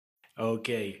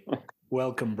Okay.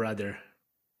 Welcome, brother.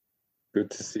 Good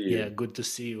to see you. Yeah, good to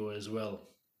see you as well.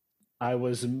 I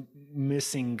was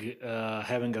missing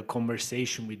having a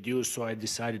conversation with you, so I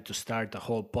decided to start a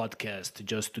whole podcast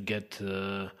just to get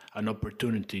an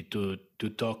opportunity to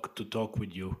talk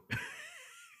with you.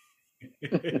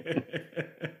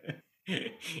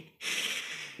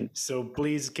 So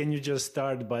please, can you just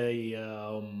start by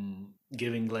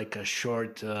giving like a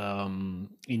short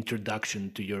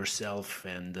introduction to yourself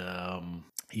and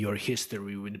your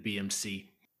history with BMC?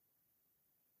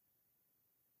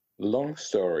 Long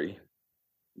story,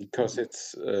 because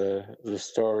it's the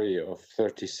story of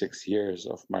 36 years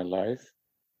of my life.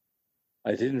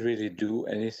 I didn't really do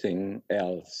anything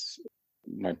else.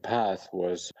 My path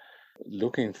was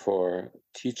looking for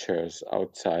teachers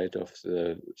outside of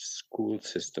the school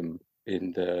system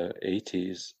in the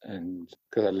 80s, and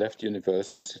because I left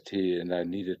university and I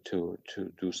needed to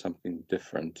do something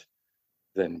different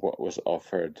than what was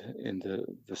offered in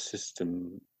the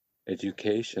system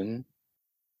education.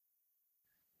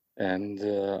 And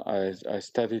I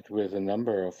studied with a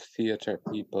number of theater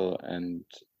people and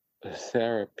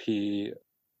therapy,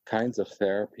 kinds of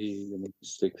therapy,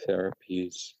 humanistic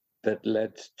therapies that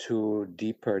led to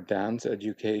deeper dance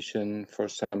education for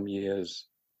some years.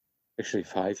 Actually,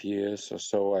 5 years or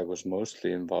so, I was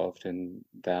mostly involved in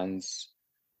dance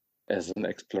as an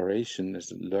exploration,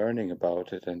 as learning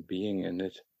about it and being in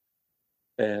it.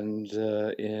 And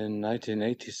in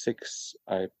 1986,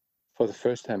 I for the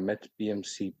first time met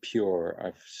BMC Pure.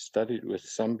 I've studied with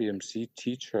some BMC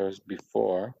teachers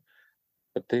before,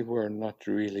 but they were not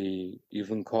really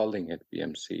even calling it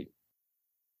BMC.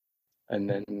 And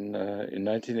then in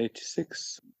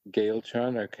 1986, Gail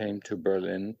Turner came to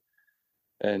Berlin,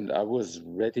 and I was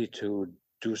ready to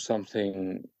do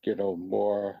something,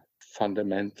 more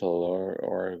fundamental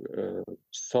or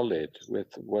solid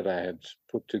with what I had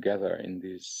put together in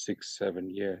these 6-7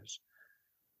 years.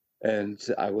 And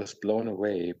I was blown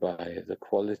away by the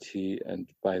quality and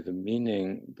by the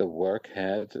meaning the work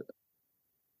had,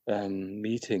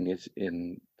 meeting it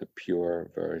in the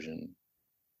pure version.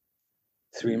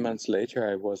 3 months later,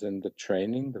 I was in the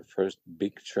training, the first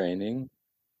big training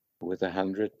with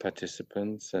 100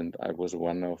 participants, and I was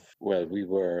one of, we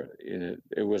were in it.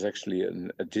 It was actually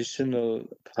an additional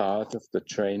part of the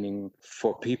training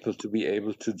for people to be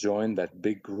able to join that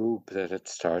big group that had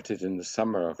started in the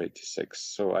summer of 86.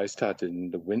 So I started in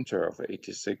the winter of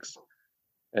 86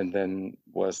 and then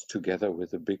was together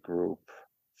with a big group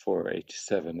for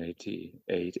 87,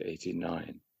 88,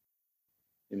 89.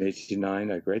 In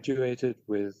 89, I graduated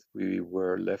we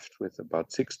were left with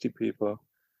about 60 people.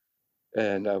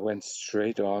 And I went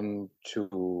straight on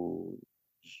to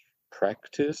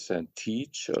practice and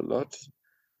teach a lot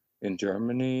in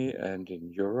Germany and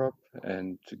in Europe,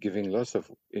 and giving lots of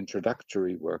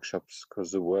introductory workshops because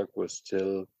the work was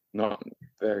still not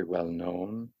very well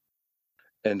known.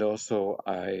 And also,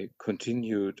 I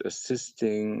continued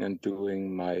assisting and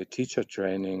doing my teacher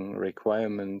training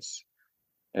requirements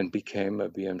and became a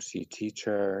BMC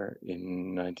teacher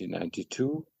in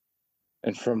 1992.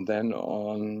 And from then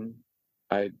on,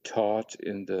 I taught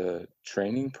in the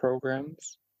training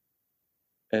programs.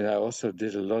 And I also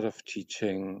did a lot of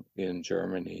teaching in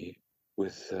Germany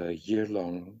with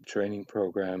year-long training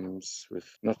programs with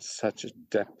not such a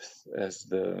depth as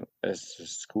the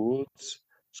schools,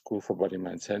 School for Body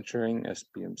Mind Centering,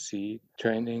 SBMC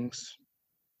trainings,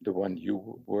 the one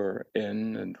you were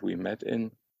in and we met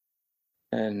in.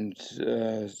 And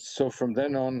so from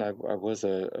then on, I was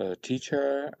a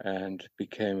teacher and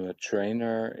became a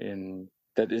trainer in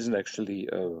that isn't actually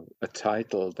a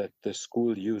title that the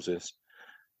school uses.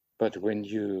 But when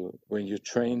you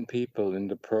train people in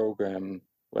the program,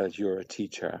 you're a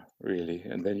teacher, really,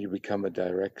 and then you become a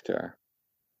director.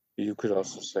 You could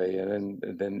also say, and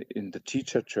then in the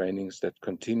teacher trainings that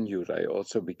continued, I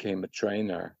also became a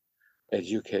trainer,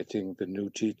 educating the new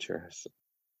teachers.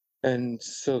 And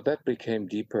so that became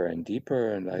deeper and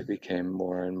deeper, and I became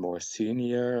more and more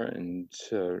senior. And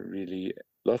really,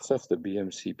 lots of the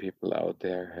BMC people out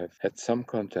there have had some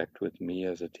contact with me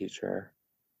as a teacher.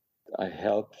 I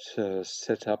helped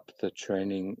set up the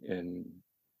training in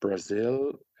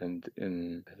Brazil and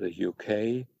in the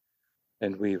UK,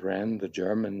 and we ran the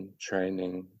German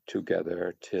training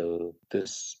together till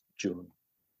this June.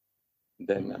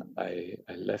 Then I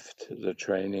left the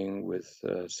training with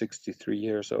 63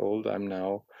 years old. I'm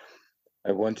now.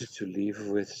 I wanted to leave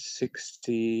with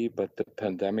 60, but the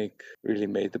pandemic really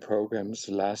made the programs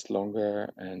last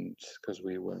longer, and because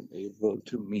we weren't able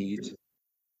to meet.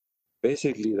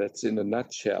 Basically, that's in a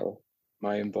nutshell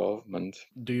my involvement.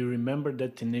 Do you remember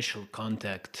that initial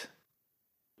contact?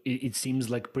 it seems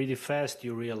like pretty fast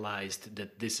you realized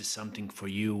that this is something for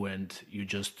you and you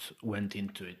just went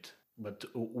into it. But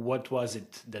what was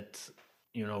it that,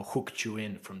 hooked you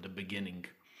in from the beginning?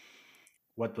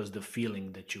 What was the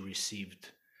feeling that you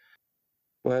received?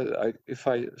 Well, if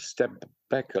I step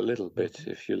back a little bit,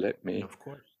 if you let me. Of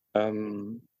course.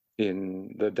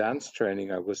 In the dance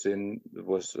training I was in,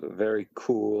 was a very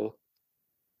cool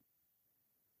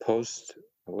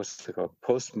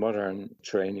postmodern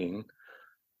training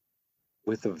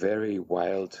with a very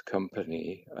wild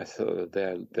company. I thought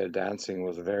their dancing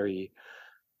was very,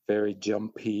 very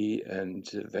jumpy and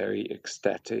very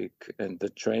ecstatic, and the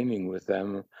training with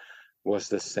them was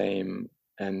the same,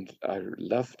 and I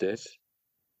loved it.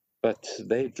 But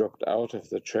they dropped out of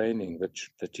the training,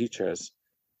 the teachers.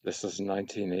 This was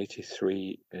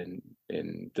 1983 in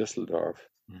Düsseldorf.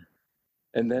 Mm.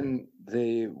 And then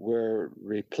they were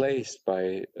replaced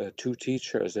by two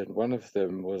teachers, and one of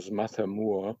them was Martha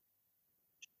Moore.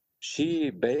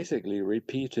 She basically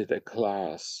repeated a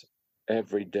class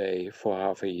every day for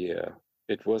half a year.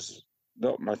 It was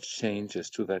not much changes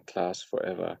to that class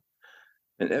forever.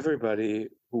 And everybody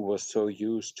who was so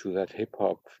used to that hip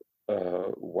hop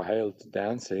wild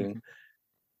dancing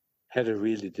had a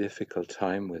really difficult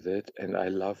time with it, and I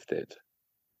loved it.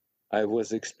 I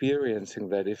was experiencing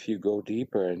that if you go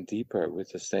deeper and deeper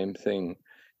with the same thing,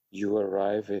 you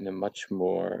arrive in a much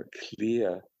more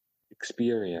clear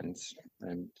experience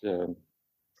and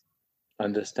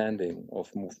understanding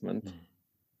of movement. Mm.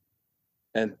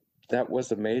 And that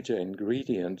was a major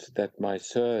ingredient that my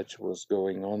search was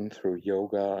going on through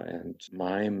yoga, and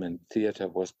mime and theater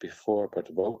was before, but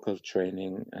vocal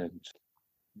training, and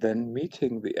then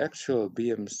meeting the actual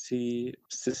BMC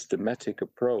systematic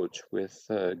approach with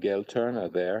Gail Turner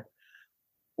there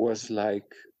was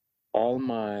like all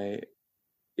my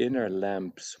inner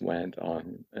lamps went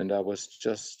on, and I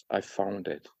found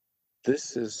it.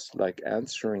 This is like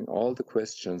answering all the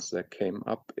questions that came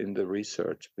up in the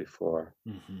research before.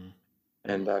 Mm-hmm.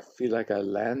 And I feel like I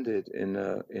landed in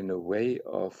a way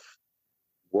of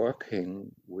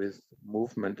working with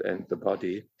movement and the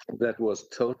body that was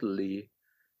totally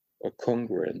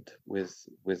congruent with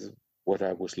what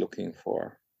I was looking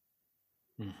for.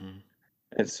 Mm-hmm.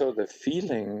 And so the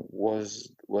feeling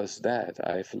was that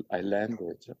I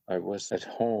landed. I was at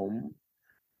home.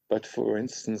 But for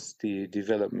instance, the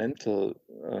developmental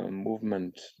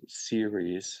movement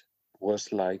series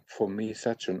was like, for me,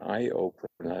 such an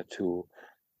eye-opener to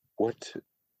what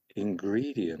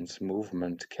ingredients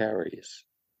movement carries.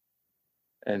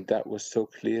 And that was so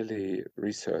clearly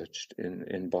researched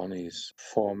in Bonnie's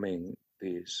forming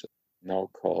these now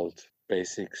called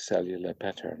basic cellular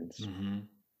patterns. Mm-hmm.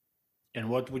 And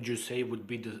what would you say would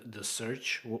be the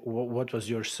search? What was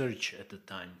your search at the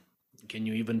time? Can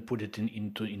you even put it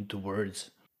into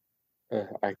words?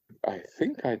 I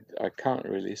think I can't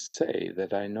really say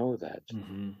that I know that.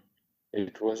 Mm-hmm.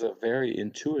 It was a very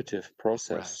intuitive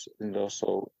process, right. And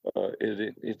also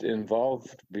it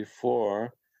involved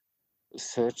before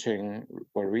searching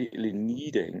or really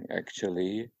needing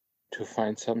actually to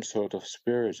find some sort of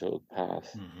spiritual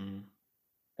path. Mm-hmm.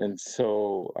 And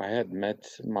so I had met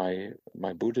my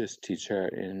Buddhist teacher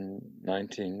in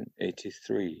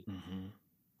 1983. Mm-hmm.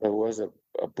 I was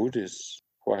a Buddhist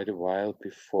quite a while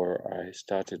before I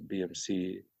started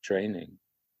BMC training.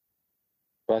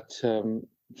 But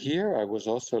here I was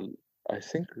also, I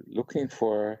think, looking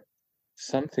for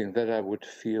something that I would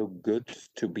feel good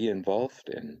to be involved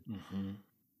in. Mm-hmm.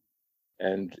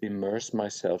 And immerse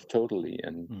myself totally,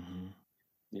 and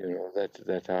Mm-hmm.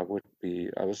 that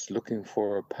I was looking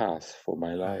for a path for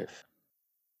my life.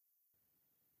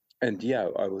 And yeah,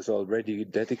 I was already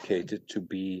dedicated to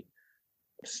be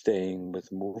staying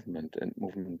with movement and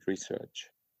movement research.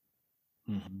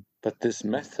 Mm-hmm. But this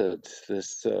method,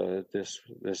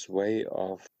 this way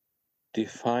of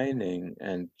defining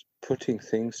and putting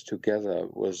things together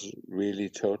was really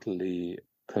totally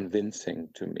convincing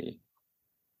to me.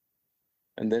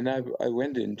 And then I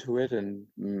went into it, and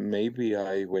maybe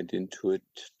I went into it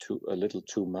a little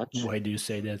too much. Why do you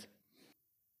say that?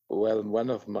 Well, one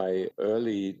of my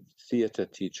early theater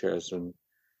teachers, and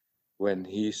when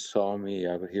he saw me,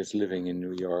 he was living in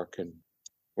New York, and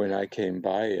when I came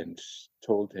by and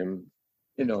told him,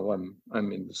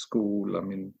 I'm in the school,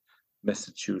 I'm in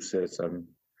Massachusetts, I'm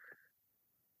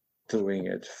doing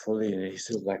it fully, and he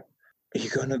said, like, "Are you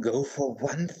gonna go for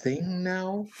one thing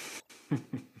now?"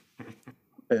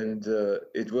 And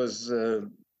it was.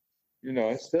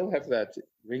 I still have that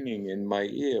ringing in my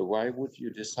ear. Why would you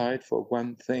decide for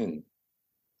one thing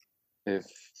if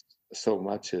so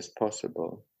much is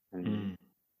possible?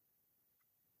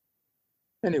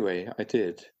 Anyway, I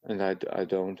did, and I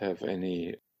don't have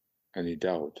any any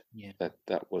doubt Yeah. that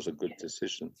that was a good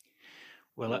decision.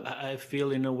 Well, I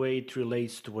feel in a way it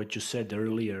relates to what you said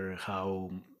earlier,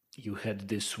 how you had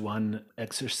this one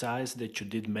exercise that you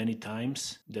did many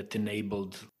times that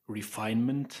enabled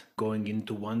refinement. Going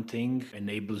into one thing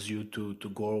enables you to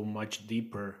go much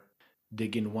deeper,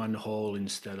 dig in one hole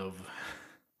instead of,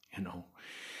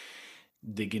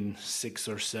 digging 6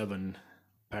 or 7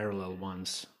 parallel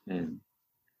ones. Mm.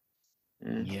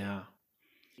 Mm. Yeah.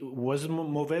 Was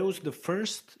Moveus the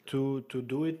first to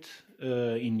do it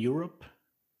in Europe?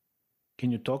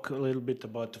 Can you talk a little bit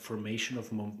about the formation of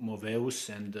Moveus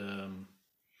and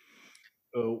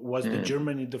was the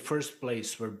Germany the first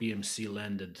place where BMC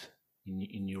landed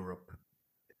in Europe?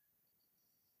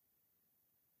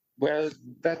 Well,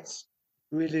 that's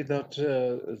really not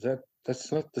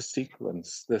that's not the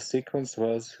sequence. The sequence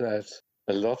was that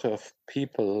a lot of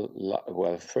people.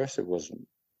 Well, first it was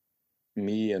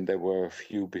me, and there were a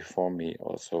few before me,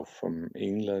 also from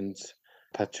England,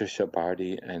 Patricia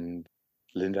Bardi and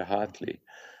Linda Hartley.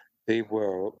 They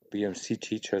were BMC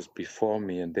teachers before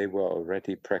me, and they were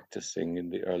already practicing in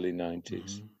the early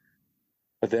 90s. Mm-hmm.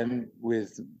 But then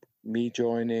with me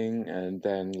joining, and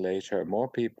then later more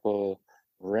people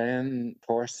ran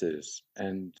courses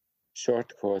and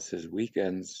short courses,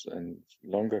 weekends, and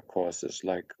longer courses,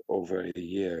 like over a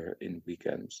year in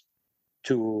weekends,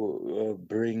 to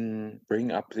bring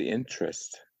up the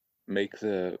interest, make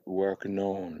the work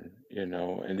known,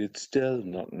 and it's still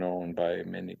not known by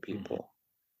many people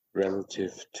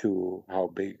relative to how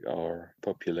big our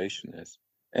population is.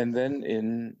 And then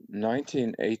in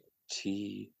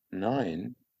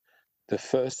 1989, the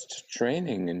first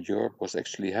training in Europe was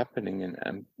actually happening in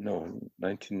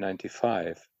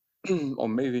 1995 or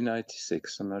maybe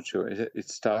 96, I'm not sure. It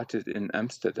started in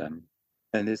Amsterdam.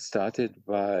 And it started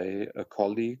by a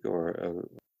colleague, or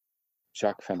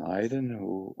Jacques van Eyden,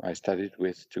 who I studied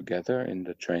with together in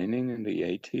the training in the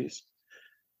 80s.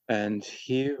 And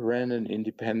he ran an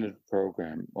independent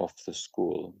program of the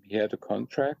school. He had a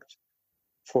contract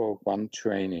for one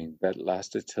training that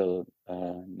lasted till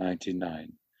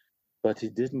 99, but he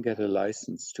didn't get a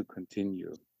license to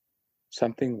continue.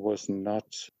 Something was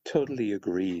not totally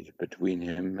agreed between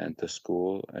him and the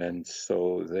school, and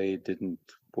so they didn't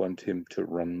want him to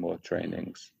run more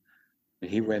trainings.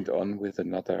 He went on with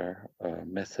another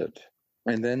method.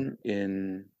 And then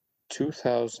in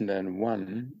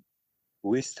 2001,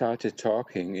 we started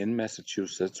talking in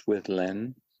Massachusetts with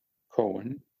Len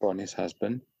Cohen, Bonnie's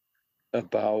husband,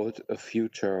 about a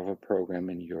future of a program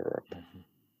in Europe.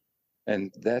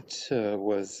 And that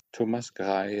was Thomas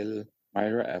Greil,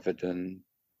 Myra Avedon,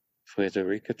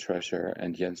 Friederike Trescher,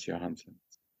 and Jens Johannsen.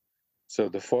 So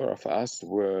the four of us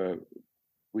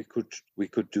we could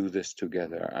do this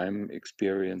together. I'm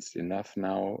experienced enough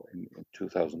now in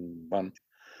 2001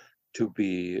 to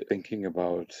be thinking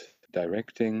about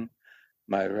directing.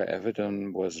 Myra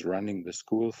Avedon was running the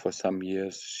school for some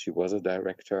years. She was a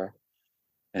director.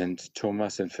 And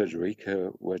Thomas and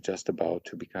Friederike were just about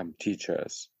to become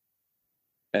teachers.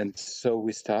 And so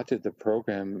we started the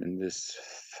program in this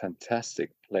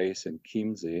fantastic place in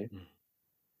Chiemsee,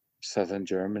 southern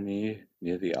Germany,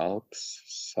 near the Alps,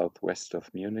 southwest of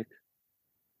Munich.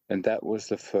 And that was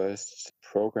the first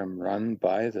program run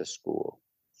by the school.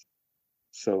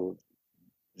 So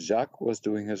Jacques was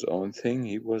doing his own thing.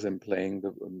 He was employing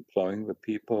the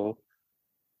people.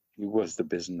 He was the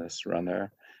business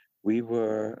runner. We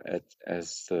were,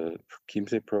 as the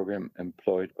Chiemsee program,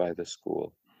 employed by the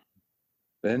school.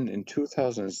 Then in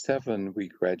 2007, we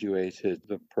graduated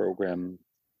the program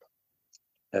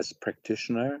as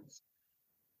practitioners.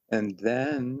 And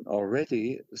then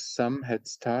already some had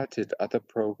started other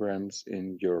programs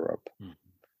in Europe.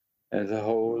 And the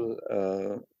whole,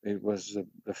 it was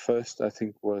the first, I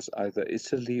think, was either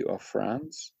Italy or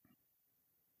France.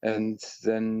 And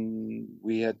then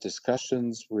we had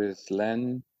discussions with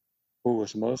Len, who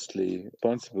was mostly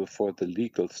responsible for the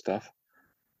legal stuff,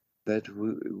 that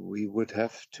we would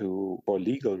have to, for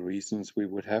legal reasons, we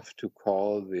would have to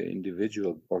call the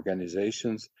individual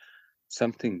organizations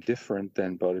something different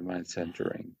than body-mind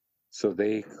centering. So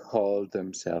they called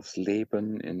themselves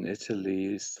Leben in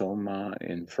Italy, Soma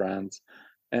in France,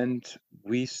 and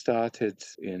we started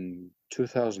in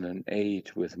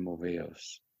 2008 with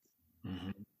Moveus.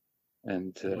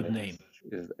 And Good name.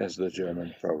 as the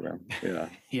German program, yeah.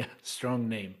 Yeah, strong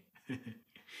name.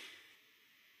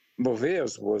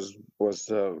 Moveus was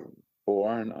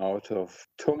born out of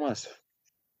Thomas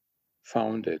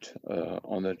found it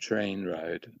on a train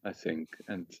ride, I think,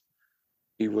 and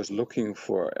he was looking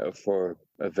for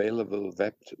available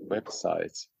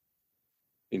websites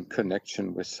in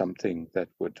connection with something that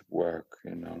would work,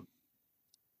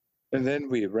 And then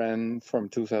we ran from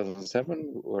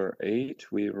 2007 or 8,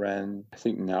 we ran, I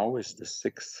think now is the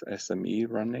 6th SME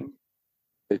running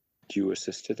that you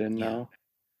assisted in now.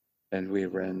 And we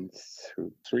ran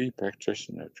through 3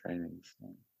 practitioner trainings.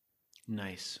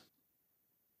 Nice.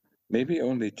 Maybe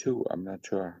only 2, I'm not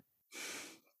sure.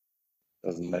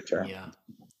 Doesn't matter. Yeah.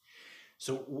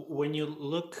 So when you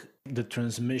look the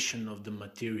transmission of the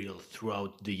material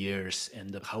throughout the years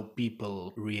and how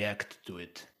people react to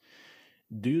it,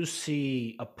 do you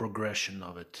see a progression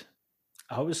of it?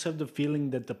 I always have the feeling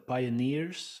that the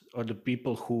pioneers or the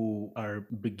people who are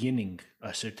beginning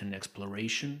a certain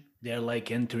exploration, they're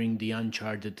like entering the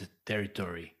uncharted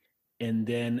territory. And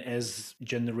then as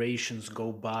generations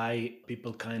go by,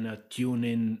 people kind of tune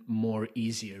in more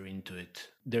easier into it.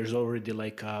 There's already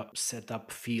like a set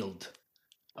up field,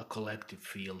 a collective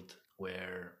field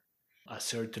where a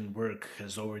certain work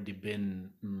has already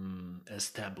been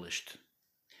established.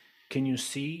 Can you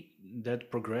see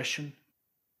that progression?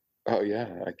 Oh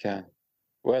yeah, I can.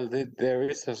 Well, there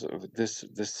is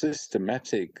the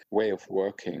systematic way of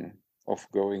working, of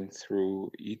going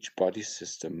through each body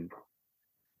system,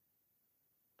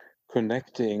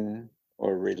 connecting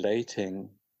or relating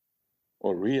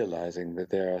or realizing that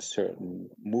there are certain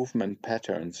movement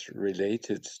patterns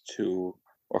related to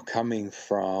or coming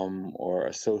from or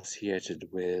associated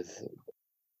with.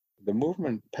 The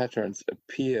movement patterns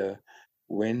appear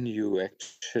when you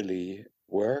actually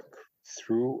work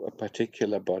through a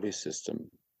particular body system.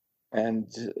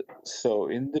 And so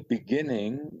in the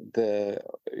beginning,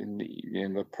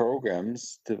 in the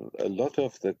programs, a lot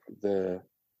of the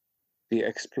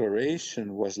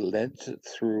exploration was led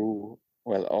through,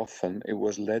 well, often it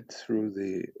was led through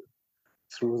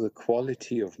the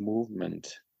quality of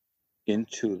movement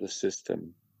into the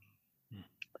system.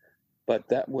 But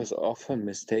that was often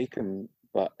mistaken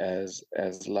as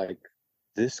like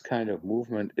this kind of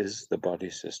movement is the body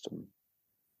system,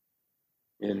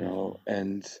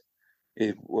 and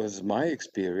it was my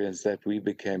experience that we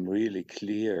became really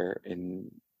clear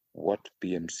in what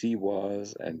BMC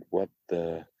was and what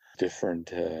the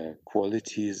different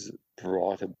qualities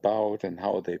brought about and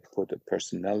how they put a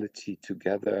personality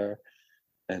together,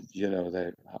 and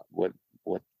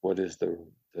what is the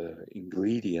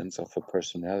ingredients of a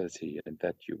personality, and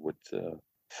that you would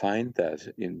find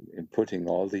that in putting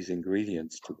all these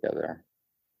ingredients together.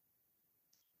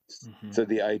 So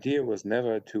the idea was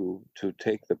never to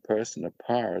take the person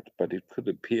apart, but it could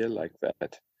appear like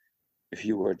that. If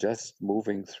you were just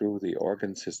moving through the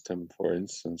organ system, for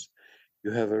instance,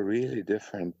 you have a really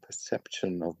different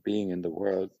perception of being in the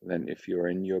world than if you're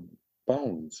in your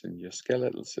bones, in your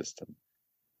skeletal system.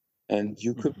 And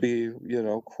you could be,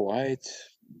 quite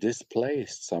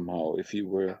displaced somehow if you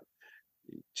were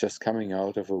just coming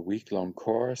out of a week-long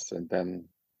course and then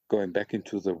going back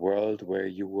into the world where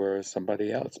you were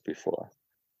somebody else before.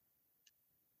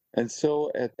 And so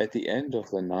at the end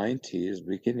of the 90s,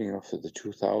 beginning of the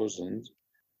 2000s,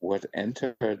 what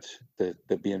entered the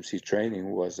BMC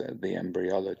training was the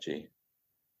embryology.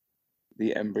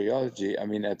 The embryology, I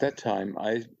mean, at that time,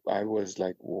 I was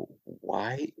like,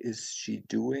 why is she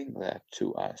doing that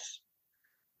to us?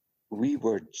 We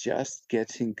were just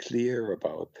getting clear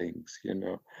about things, and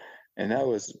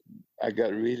I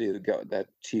got that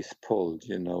teeth pulled,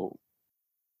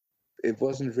 it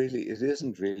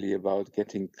isn't really about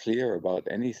getting clear about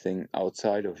anything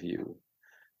outside of you,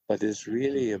 but it's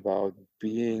really about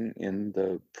being in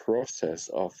the process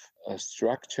of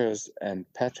structures and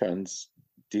patterns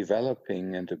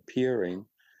developing and appearing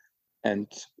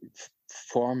and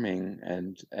forming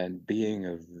and being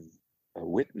a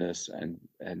witness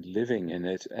and living in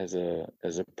it as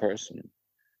a person,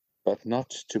 but not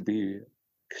to be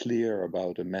clear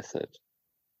about a method.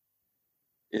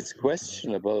 It's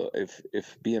questionable if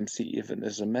BMC even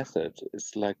is a method.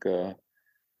 It's like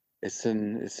it's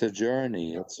a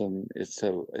journey.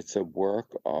 It's a work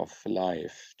of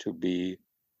life to be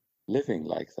living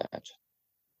like that.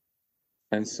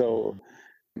 And so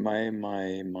my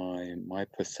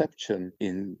perception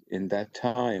in that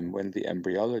time, when the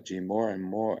embryology more and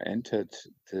more entered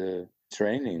the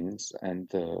trainings and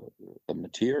the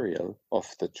material of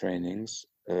the trainings,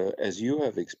 as you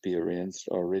have experienced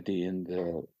already in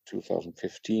the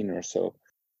 2015 or so,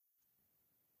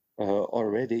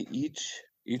 already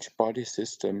each body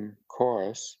system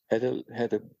course had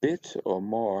a bit or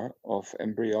more of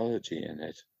embryology in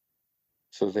it,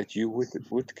 so that you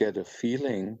would get a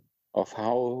feeling of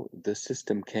how the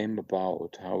system came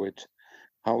about, how it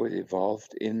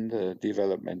evolved in the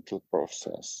developmental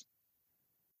process.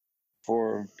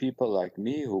 For people like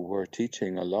me who were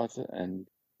teaching a lot and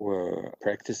were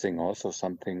practicing also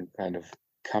something kind of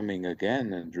coming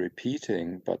again and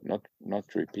repeating, but not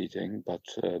repeating, but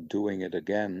doing it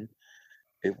again,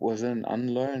 it was an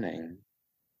unlearning.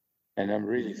 And I'm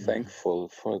really thankful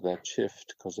for that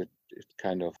shift, because it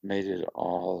kind of made it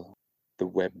all, the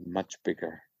web, much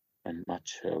bigger and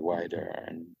much wider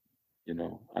and,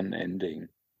 unending.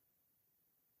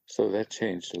 So that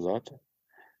changed a lot.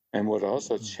 And what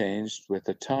also changed with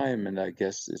the time, and I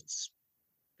guess it's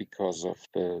because of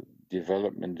the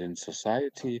development in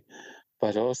society,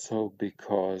 but also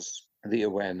because the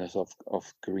awareness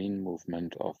of green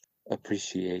movement, of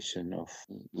appreciation of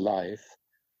life,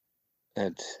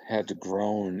 that had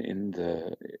grown in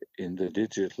the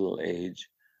digital age,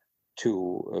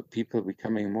 to people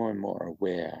becoming more and more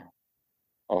aware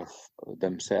of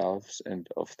themselves and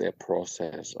of their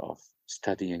process of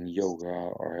studying yoga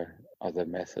or other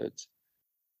methods,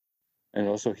 and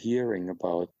also hearing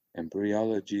about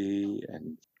embryology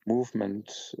and movement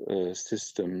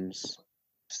systems,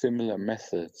 similar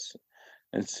methods.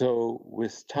 And so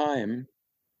with time,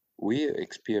 we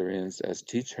experience as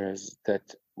teachers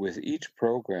that with each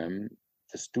program,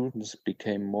 the students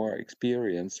became more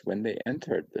experienced when they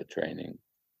entered the training.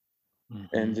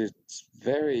 And it's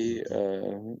very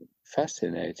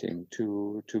fascinating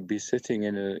to be sitting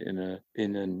in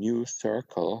a new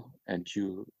circle, and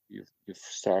you've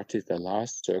started the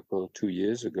last circle 2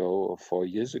 years ago or 4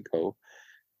 years ago,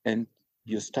 and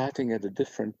you're starting at a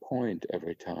different point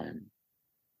every time,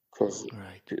 because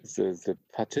the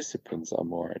participants are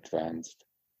more advanced.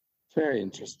 It's very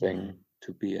interesting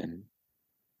to be in.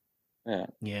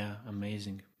 Yeah,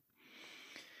 amazing.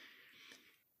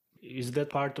 Is that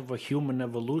part of a human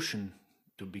evolution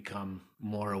to become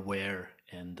more aware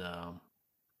and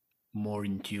more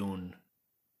in tune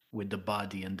with the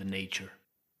body and the nature?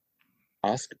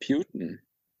 Ask Putin.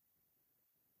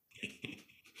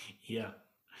 Yeah.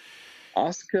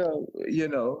 Ask,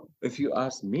 if you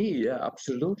ask me, yeah,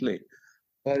 absolutely.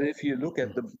 But if you look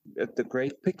at the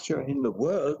great picture in the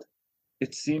world,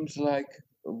 it seems like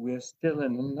we're still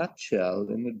in a nutshell,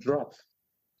 in a drop.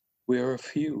 We're a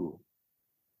few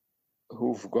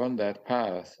who've gone that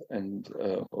path, and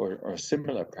or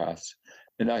similar paths.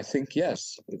 And I think,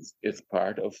 yes, it's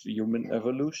part of human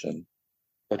evolution,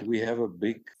 but we have a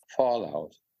big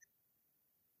fallout.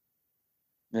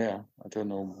 Yeah, I don't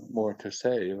know more to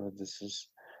say.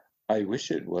 I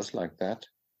wish it was like that,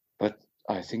 but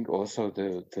I think also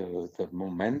the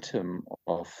momentum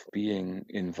of being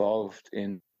involved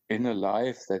in a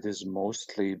life that is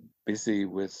mostly busy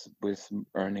with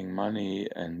earning money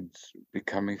and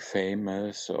becoming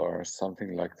famous or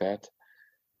something like that,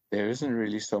 there isn't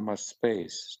really so much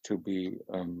space to be.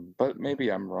 But maybe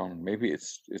I'm wrong. Maybe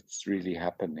it's really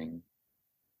happening,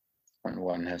 and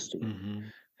one has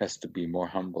to be more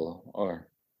humble or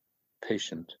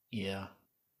patient. Yeah.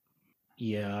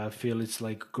 Yeah, I feel it's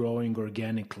like growing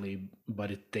organically,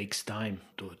 but it takes time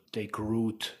to take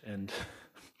root and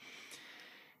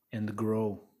and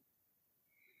grow.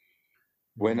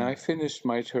 When I finished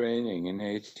my training in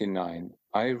 '89,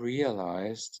 I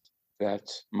realized that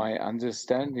my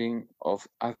understanding of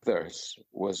others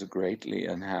was greatly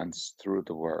enhanced through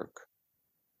the work.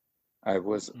 I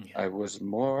was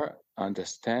more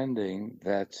understanding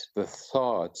that the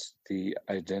thoughts, the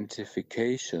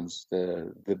identifications,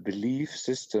 the belief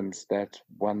systems that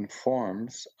one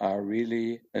forms are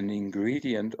really an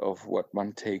ingredient of what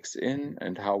one takes in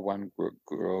and how one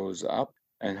grows up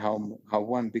and how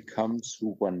one becomes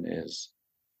who one is.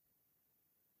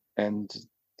 And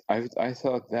I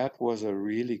thought that was a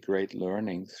really great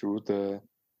learning through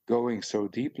going so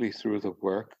deeply through the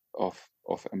work of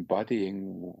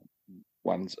embodying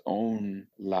one's own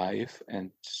life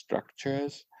and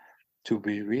structures, to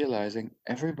be realizing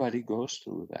everybody goes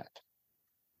through that.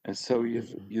 And so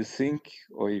you think,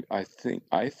 or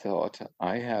I thought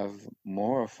I have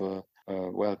more of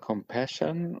a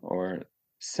compassion or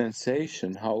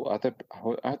sensation how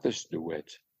others do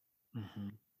it.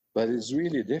 But it's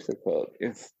really difficult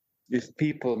if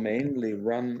people mainly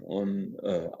run on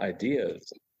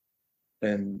ideas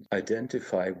and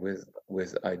identify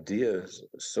with ideas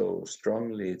so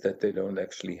strongly that they don't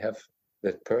actually have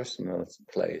that personal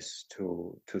place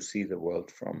to see the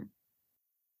world from.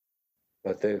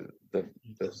 But the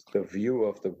view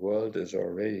of the world is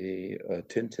already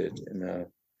tinted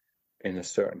in a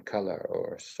certain color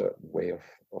or a certain way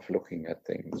of looking at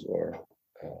things, or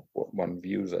what one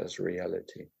views as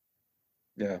reality.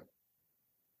 Yeah.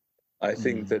 I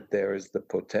think that there is the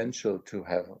potential to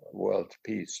have world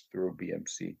peace through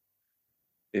BMC.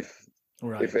 If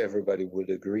everybody would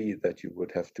agree that you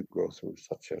would have to go through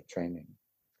such a training,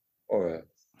 or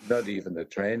not even a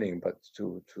training, but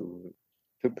to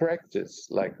practice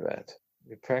like that.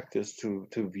 We practice to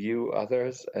view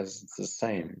others as the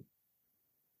same,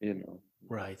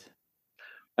 Right.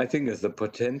 I think as the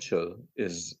potential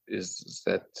is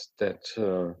that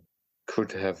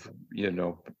could have,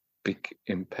 big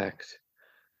impact.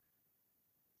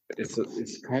 It's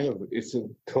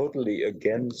totally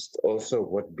against also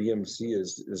what BMC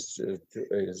is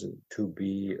to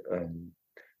be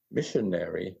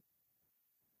missionary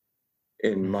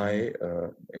in my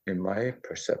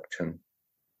perception.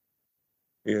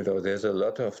 There's a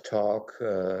lot of talk,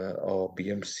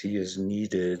 BMC is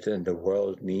needed and the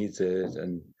world needs it,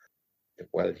 and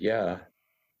well, yeah,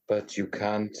 but you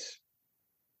can't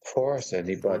force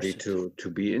anybody to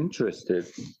be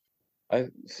interested. I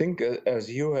think, as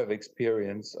you have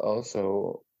experienced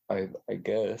also, I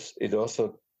guess it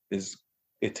also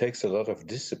it takes a lot of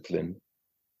discipline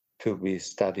to be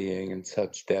studying in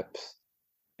such depth.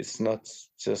 It's not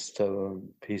just a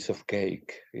piece of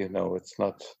cake, it's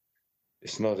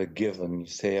not a given. You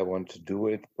say, I want to do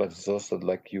it, but it's also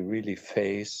like you really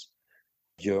face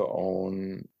your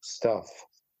own stuff.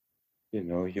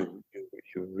 You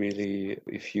really,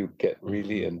 if you get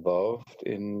really involved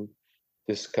in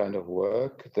this kind of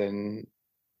work, then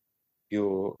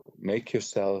you make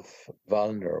yourself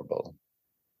vulnerable.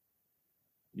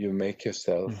 You make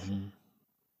yourself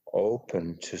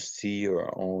open to see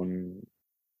your own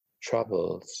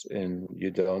troubles, and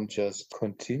you don't just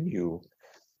continue.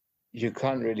 You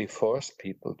can't really force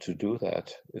people to do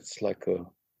that. It's like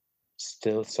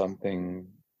still something,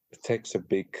 it takes a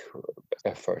big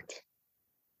effort.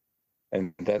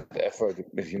 And that effort,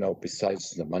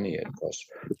 besides the money, of course,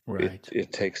 right.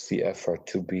 It takes the effort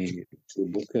to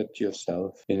look at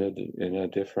yourself in a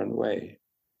different way.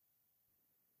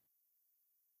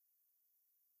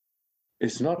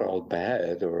 It's not all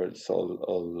bad, or it's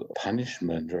all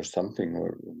punishment or something,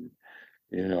 or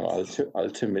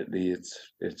ultimately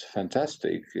it's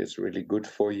fantastic. It's really good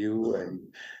for you,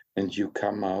 and you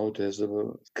come out as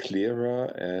a clearer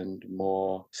and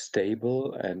more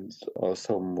stable, and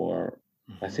also more,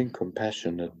 I think,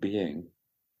 compassionate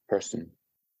person.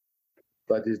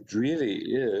 But it really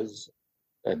is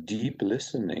a deep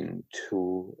listening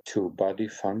to body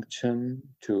function,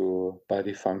 to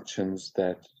body functions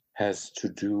that has to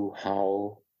do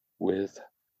with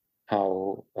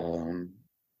how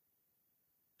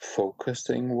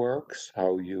focusing works,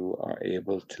 how you are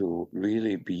able to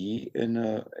really be in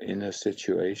a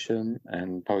situation,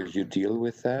 and how you deal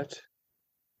with that.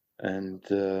 And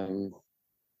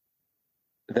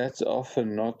that's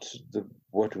often not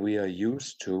what we are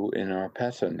used to in our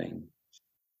patterning.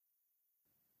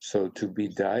 So to be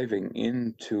diving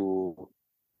into,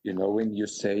 when you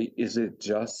say, is it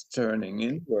just turning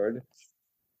inward?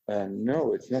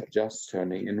 No, it's not just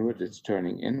turning inward, it's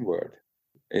turning inward.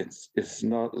 It's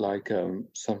not like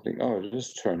something,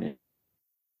 just turning.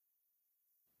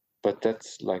 But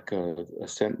that's like a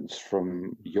sentence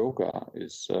from yoga,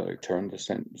 is turn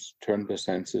the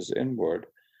senses inward,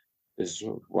 is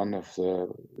one of the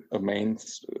main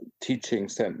teaching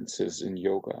sentences in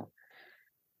yoga.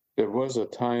 There was a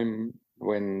time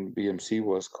when BMC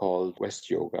was called West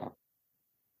Yoga.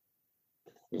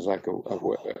 It was like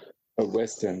a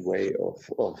Western way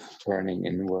of turning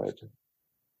inward.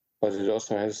 But it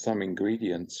also has some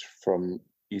ingredients from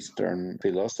Eastern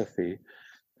philosophy,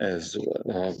 as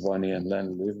Wani and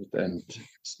Len lived and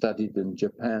studied in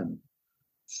Japan.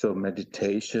 So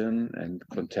meditation and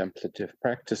contemplative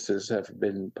practices have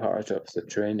been part of the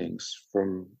trainings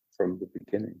from the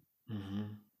beginning.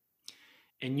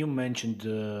 And you mentioned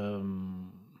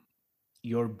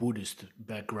your Buddhist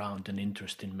background and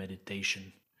interest in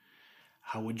meditation.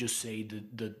 How would you say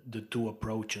the two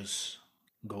approaches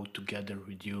go together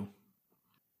with you?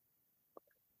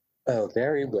 Oh,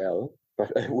 very well,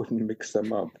 but I wouldn't mix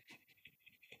them up.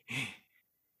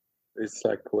 It's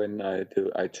like when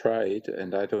I tried,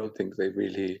 and I don't think they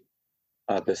really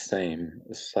are the same.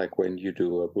 It's like when you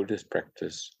do a Buddhist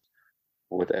practice,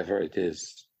 whatever it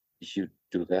is, you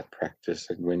do that practice,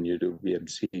 and when you do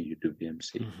BMC, you do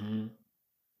BMC.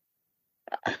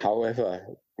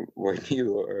 However, when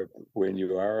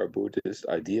you are a Buddhist,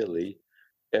 ideally,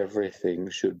 everything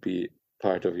should be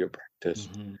part of your practice.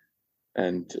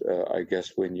 And I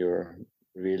guess when you're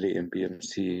really in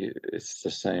BMC, it's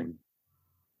the same.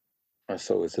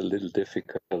 So it's a little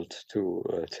difficult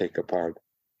to take apart.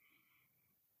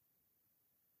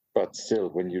 But still,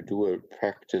 when you do a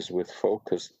practice with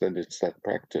focus, then it's that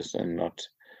practice and not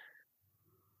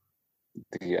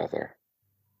the other.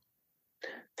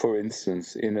 For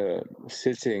instance, in a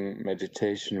sitting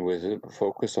meditation with a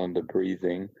focus on the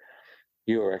breathing,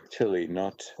 you're actually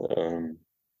not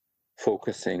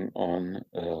focusing on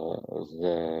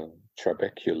the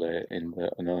trabeculae in the,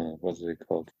 no, what's it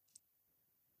called?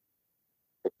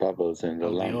 The bubbles in the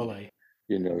lung. Alveoli.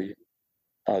 You know,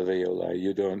 alveoli.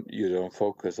 You don't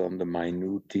focus on the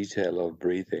minute detail of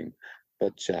breathing,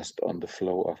 but just on the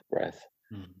flow of breath.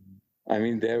 Mm-hmm. I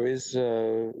mean, there is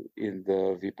in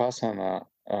the Vipassana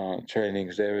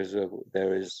trainings, there is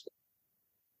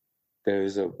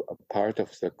a part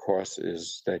of the course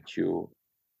is that you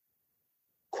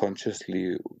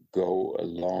consciously go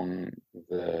along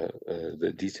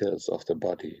the details of the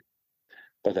body,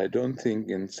 but I don't think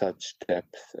in such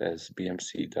depth as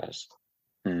BMC does.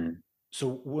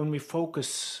 So when we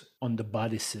focus on the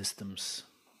body systems,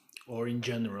 or in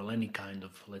general any kind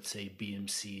of, let's say,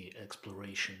 BMC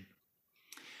exploration,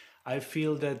 I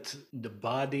feel that the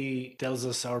body tells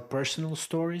us our personal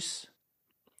stories,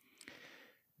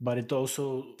 but it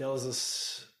also tells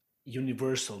us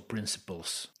universal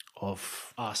principles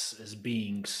of us as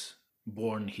beings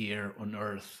born here on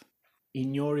earth.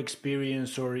 In your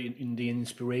experience, or in the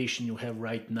inspiration you have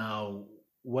right now,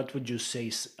 what would you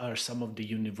say are some of the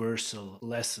universal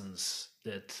lessons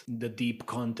that the deep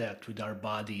contact with our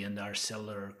body and our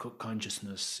cellular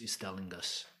consciousness is telling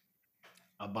us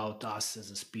about us as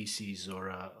a species, or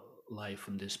a life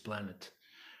on this planet,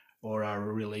 or our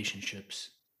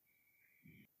relationships?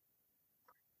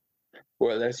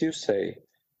 Well, as you say,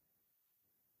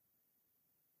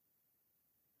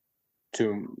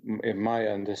 in my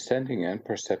understanding and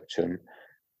perception,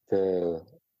 the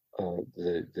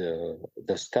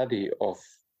study of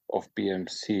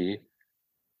BMC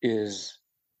is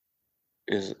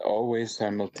always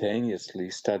simultaneously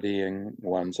studying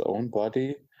one's own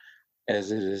body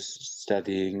as it is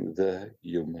studying the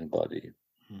human body.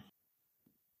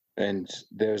 And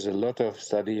there's a lot of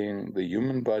studying the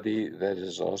human body that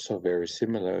is also very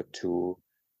similar to,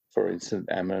 for instance,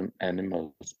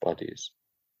 animals' bodies.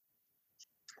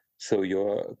 So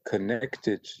you're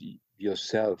connected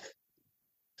yourself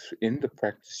in the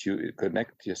practice. You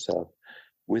connect yourself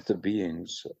with the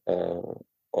beings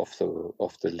of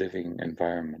the living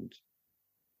environment.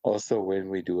 Also, when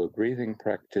we do a breathing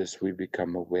practice, we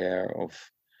become aware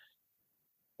of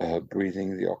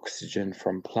breathing the oxygen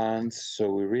from plants.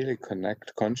 So we really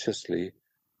connect consciously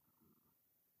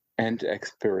and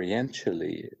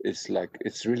experientially.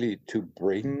 It's really to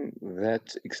bring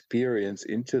that experience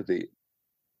into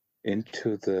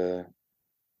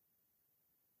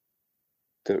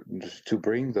to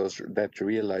bring that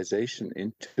realization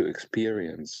into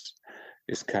experience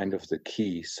is kind of the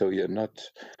key. So you're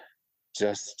not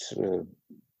just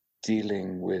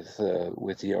dealing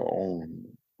with your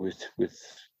own,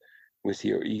 with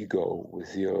your ego,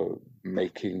 with your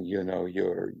making, your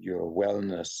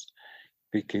wellness,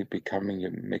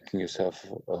 making yourself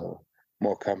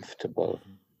more comfortable.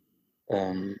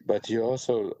 But you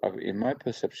also, in my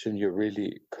perception, you're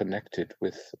really connected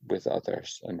with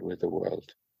others and with the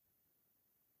world.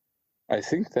 I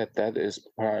think that is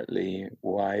partly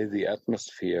why the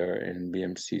atmosphere in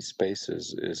BMC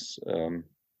spaces is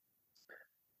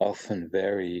often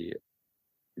very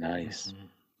nice.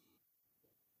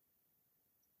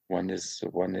 One is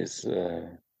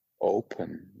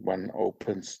open. One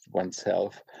opens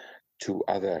oneself to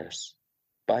others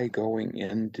by going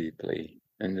in deeply,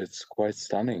 and it's quite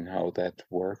stunning how that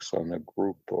works on a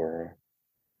group or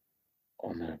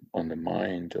on the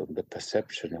mind, on the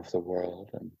perception of the world,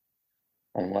 and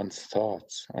on one's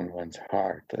thoughts, on one's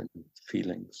heart and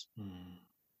feelings.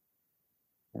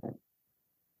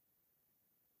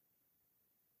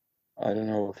 I don't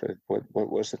know if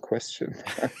what was the question.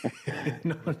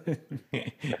 No.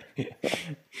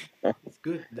 It's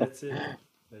good. That's it.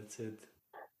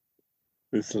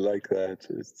 It's like that.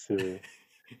 It's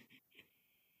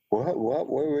what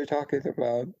were we talking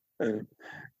about?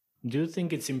 Do you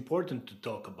think it's important to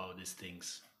talk about these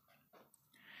things?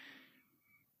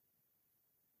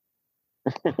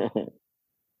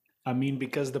 I mean,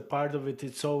 because the part of it,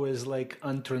 it's always like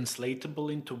untranslatable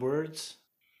into words.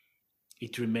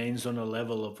 It remains on a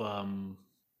level of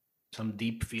some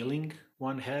deep feeling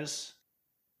one has.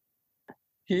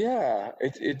 Yeah,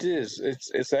 it is.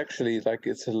 It's actually like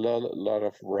it's a lot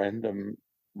of random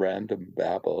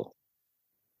babble.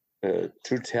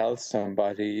 To tell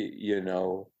somebody,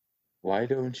 why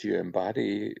don't you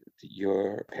embody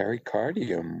your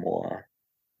pericardium more?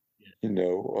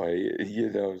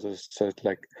 Or just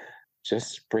like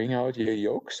just bring out your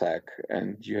yolk sac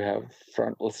and you have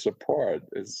frontal support.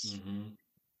 It's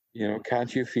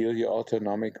can't you feel your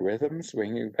autonomic rhythm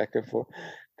swinging back and forth?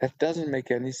 That doesn't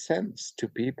make any sense to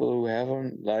people who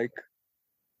haven't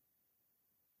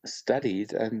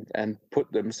studied and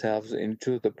put themselves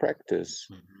into the practice.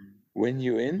 When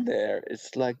you're in there,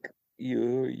 it's like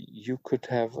you could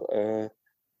have a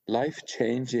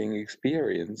life-changing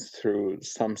experience through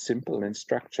some simple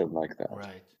instruction like that.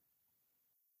 Right.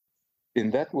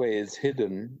 In that way, it's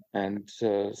hidden and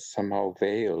somehow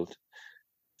veiled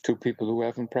to people who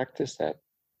haven't practiced that.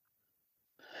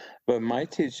 But my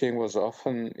teaching was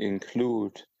often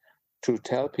include to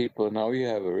tell people, now you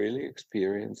have really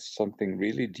experienced something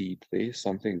really deeply,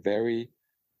 something very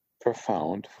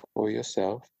profound for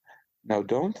yourself. Now,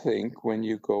 don't think when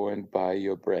you go and buy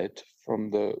your bread from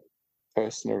the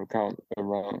person around,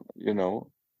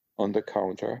 on the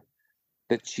counter,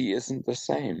 that she isn't the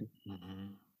same,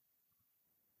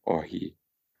 or he.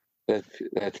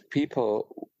 That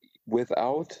people,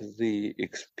 without the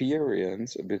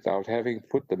experience, without having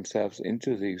put themselves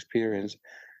into the experience,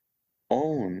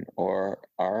 own or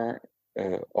are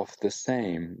of the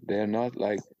same. They're not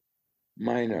like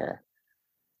minor.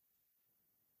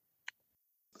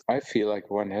 I feel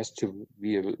like one has to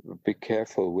be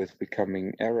careful with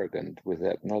becoming arrogant with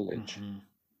that knowledge.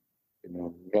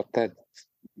 Not that,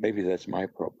 maybe that's my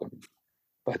problem.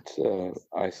 But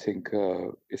I think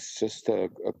it's just a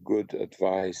good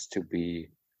advice to be,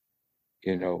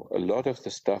 a lot of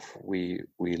the stuff we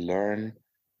learn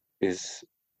is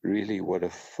really what a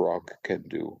frog can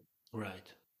do.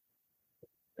 Right.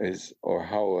 Or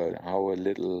how a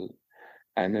little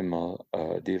animal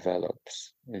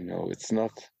develops. It's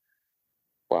not,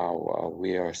 wow,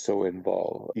 we are so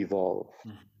evolved.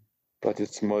 But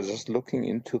it's more just looking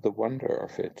into the wonder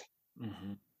of it.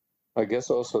 I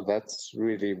guess also that's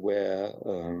really where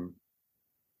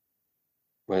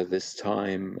this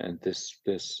time and this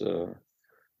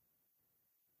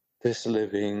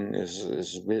living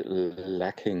is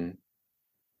lacking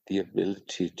the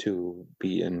ability to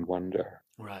be in wonder.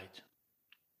 Right.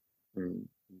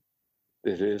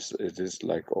 It is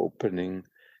like opening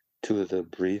to the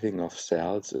breathing of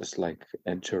cells. Is like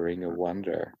entering a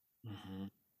wonder.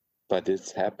 But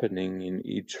it's happening in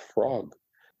each frog.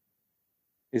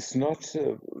 It's not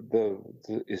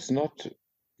it's not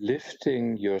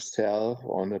lifting yourself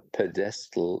on a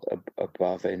pedestal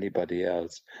above anybody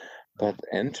else, but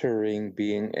entering,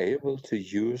 being able to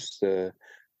use the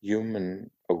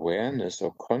human awareness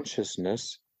or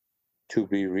consciousness to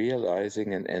be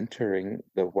realizing and entering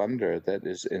the wonder that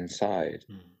is inside.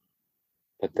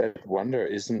 But that wonder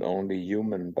isn't only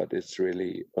human, but it's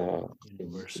really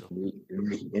universal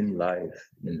in life.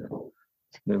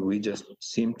 We just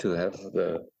seem to have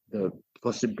the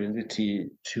possibility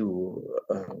to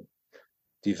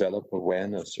develop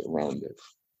awareness around it.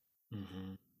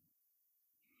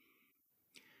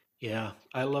 Yeah,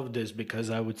 I love this because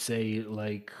I would say,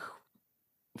 like,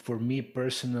 for me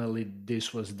personally,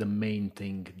 this was the main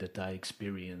thing that I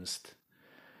experienced.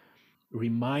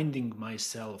 Reminding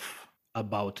myself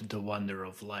about the wonder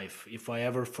of life. If I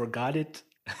ever forgot it,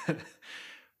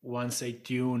 once I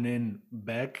tune in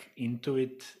back into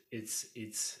it, it's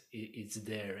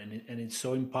there, and it's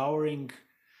so empowering.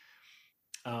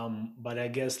 But I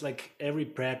guess, like every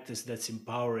practice that's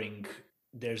empowering,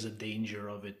 there's a danger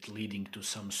of it leading to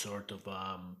some sort of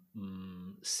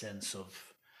sense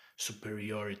of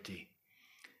superiority,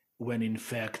 when in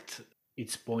fact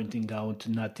it's pointing out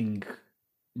nothing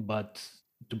but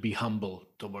to be humble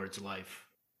towards life,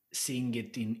 seeing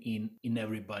it in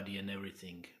everybody and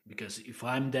everything. Because if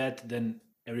I'm that, then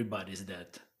everybody's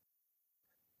that.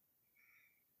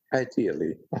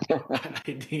 Ideally.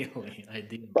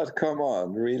 Ideally. But come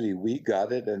on, really, we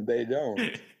got it and they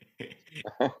don't.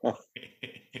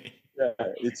 Yeah,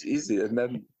 it's easy, and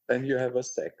then you have a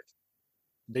sect.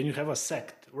 Then you have a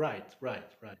sect, right.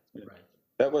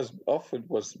 That was often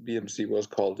what BMC was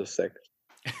called, a sect.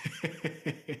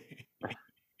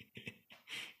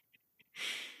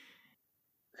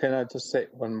 Can I just say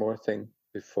one more thing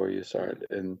before you start?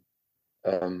 And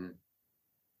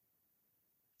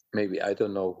maybe I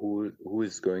don't know who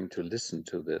is going to listen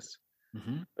to this,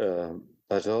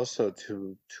 but also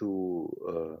to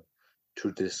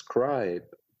describe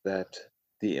that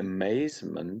the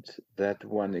amazement that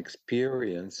one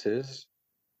experiences,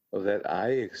 or that I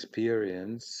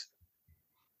experienced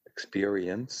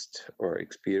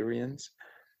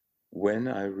when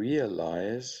I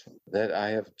realize that I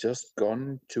have just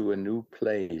gone to a new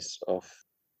place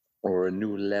or a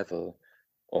new level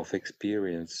of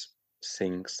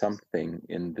experiencing something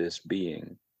in this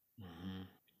being.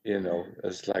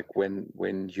 It's like when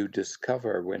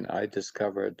I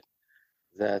discovered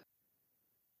that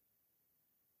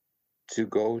to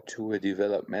go to a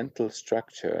developmental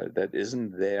structure that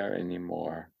isn't there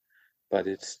anymore, but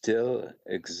it still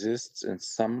exists in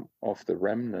some of the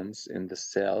remnants in the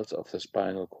cells of the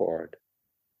spinal cord,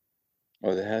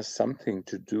 or that has something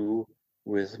to do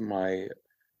with my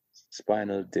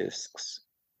spinal discs.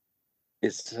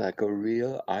 It's like a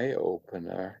real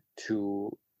eye-opener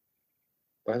to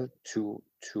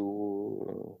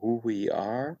who we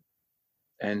are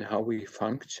and how we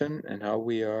function and how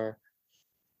we are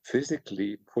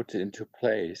physically put into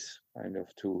place, kind of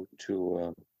to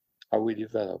how we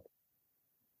develop,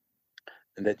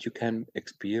 and that you can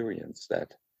experience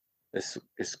that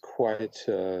is quite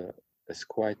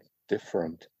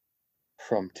different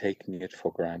from taking it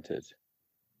for granted.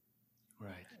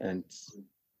 Right. And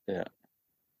yeah.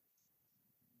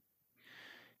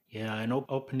 Yeah, and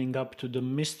opening up to the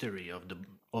mystery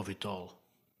of it all.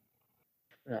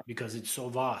 Yeah. Because it's so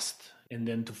vast, and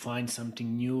then to find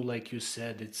something new, like you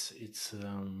said, it's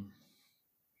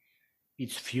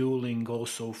fueling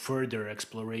also further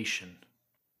exploration.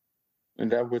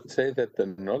 And I would say that the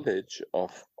knowledge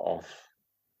of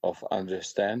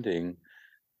understanding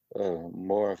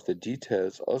more of the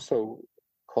details also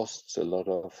costs a lot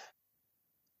of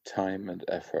time and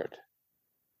effort.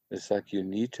 It's like you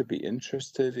need to be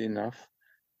interested enough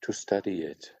to study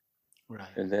it.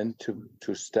 Right. And then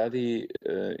to study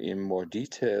in more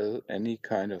detail any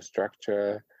kind of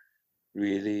structure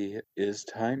really is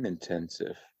time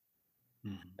intensive.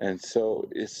 Mm-hmm. And so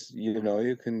it's, you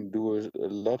can do a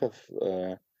lot of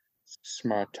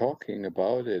smart talking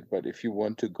about it, but if you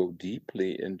want to go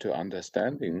deeply into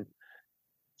understanding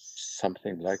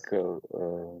something like a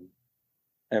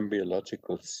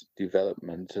embryological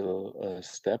developmental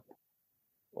step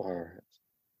or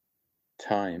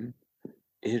time,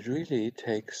 it really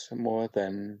takes more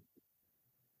than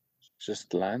just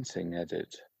glancing at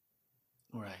it.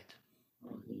 Right.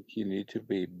 You need to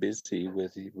be busy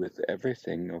with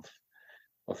everything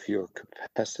of your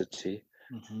capacity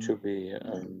Mm-hmm. to be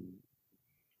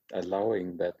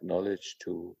allowing that knowledge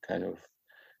to kind of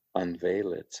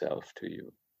unveil itself to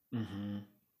you. Mm-hmm.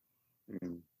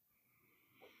 Mm.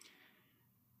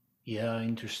 Yeah,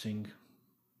 interesting.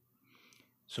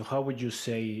 So how would you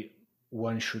say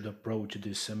one should approach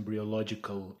this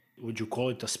embryological, would you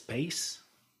call it a space,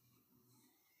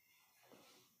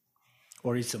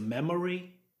 or it's a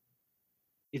memory?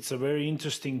 It's a very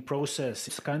interesting process.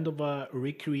 It's kind of a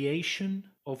recreation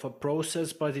of a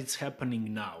process, but it's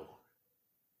happening now.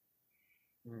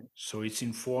 Mm. So it's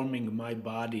informing my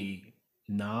body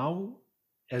now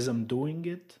as I'm doing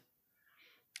it,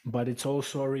 but it's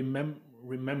also a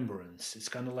remembrance. It's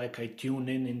kind of like I tune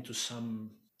in into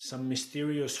some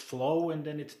mysterious flow, and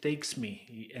then it takes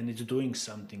me and it's doing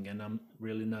something, and I'm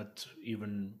really not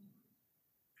even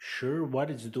sure what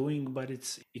it's doing, but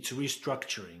it's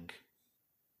restructuring.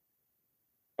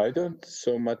 I don't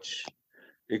so much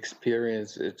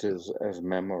experience it as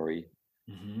memory.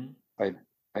 Mm-hmm. I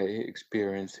I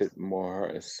experience it more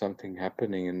as something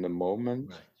happening in the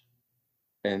moment, Right.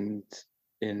 and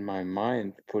in my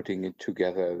mind putting it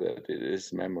together that it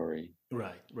is memory.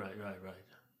 Right. Right. Right.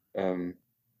 Right.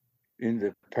 In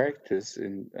the practice,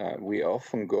 we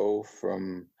often go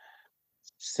from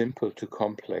simple to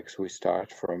complex. We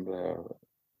start from the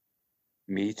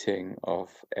meeting of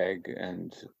egg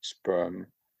and sperm,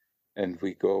 and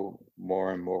we go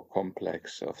more and more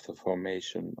complex of the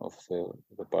formation of the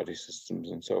body systems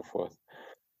and so forth.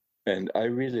 And I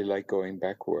really like going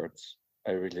backwards.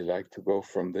 I really like to go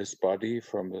from this body,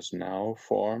 from this now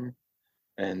form,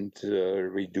 and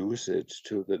reduce it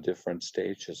to the different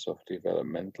stages of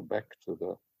developmental back to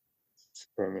the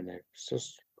sperm and egg,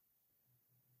 just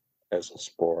as a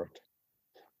sport.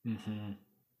 Mm-hmm.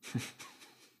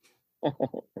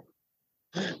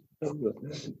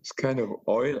 It's kind of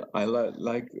oil. I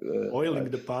like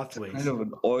Oiling the it's kind pathways. of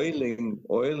an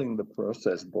oiling the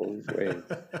process both ways.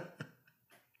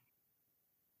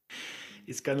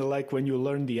 It's kind of like when you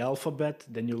learn the alphabet,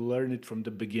 then you learn it from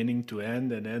the beginning to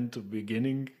end and end to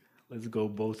beginning. Let's go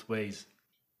both ways.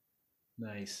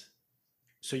 Nice.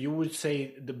 So you would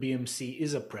say the BMC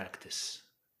is a practice,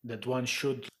 that one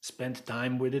should spend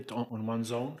time with it on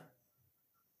one's own?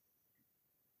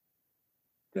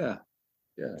 Yeah,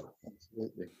 yeah,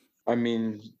 absolutely. I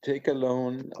mean, take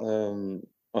alone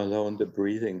the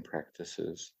breathing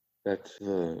practices. That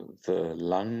the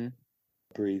lung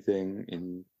breathing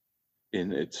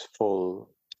in its full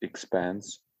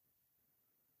expanse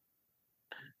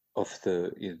of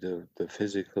the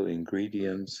physical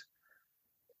ingredients,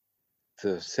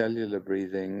 the cellular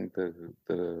breathing,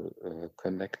 the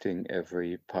connecting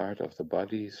every part of the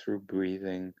body through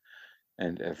breathing,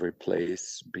 and every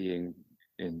place being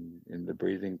in the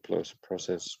breathing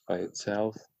process by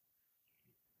itself.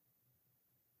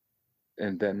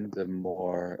 And then the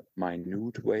more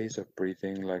minute ways of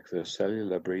breathing, like the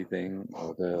cellular breathing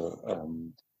or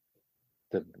the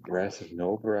breath of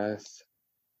no breath,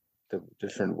 the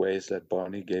different ways that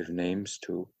Bonnie gave names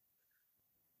to.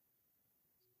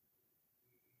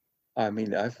 I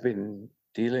mean, I've been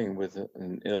dealing with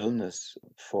an illness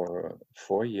for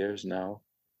 4 years now,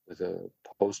 with a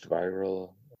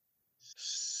post-viral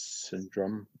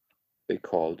syndrome, they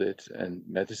called it, and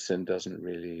medicine doesn't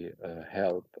really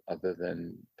help other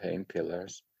than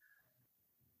painkillers.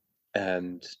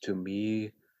 And to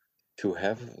me, to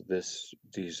have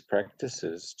these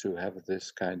practices, to have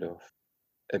this kind of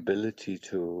ability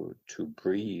to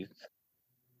breathe,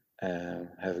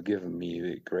 have given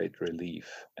me great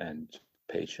relief and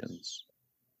patience,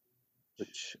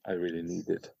 which I really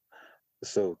needed.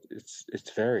 So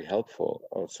it's very helpful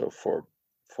also for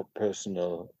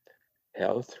personal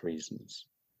health reasons.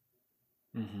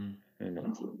 Mm-hmm. You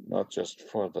know, not just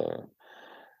for the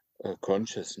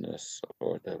consciousness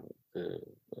or the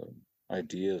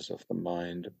ideas of the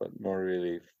mind, but more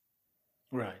really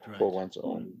Right. for one's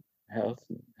own health.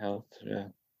 Yeah.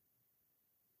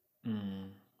 Mm.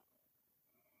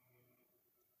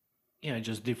 Yeah,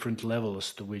 just different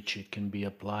levels to which it can be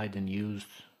applied and used.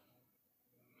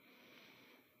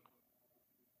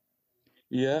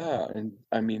 Yeah, and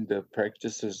I mean the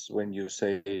practices when you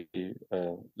say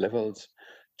levels,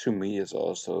 to me is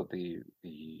also the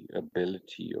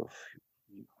ability of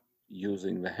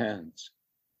using the hands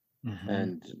Mm-hmm.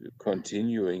 and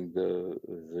continuing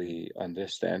the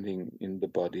understanding in the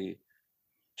body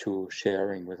to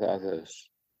sharing with others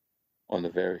on a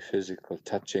very physical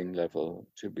touching level.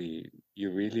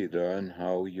 You really learn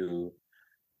how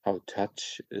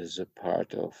touch is a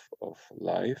part of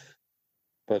life,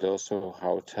 but also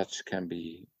how touch can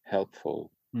be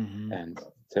helpful Mm-hmm. and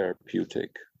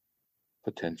therapeutic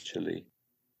potentially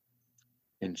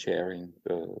in sharing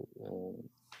the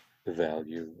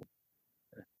value.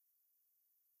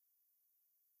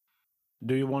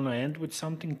 Do you want to end with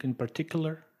something in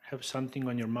particular? Have something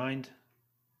on your mind?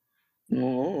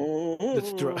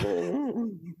 That's true.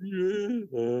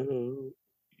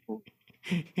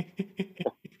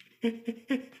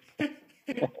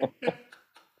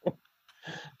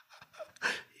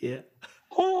 Yeah.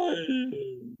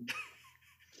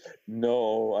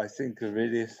 No, I think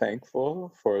really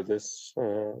thankful for this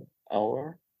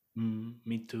hour,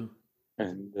 Me too.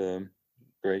 and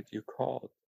great you called.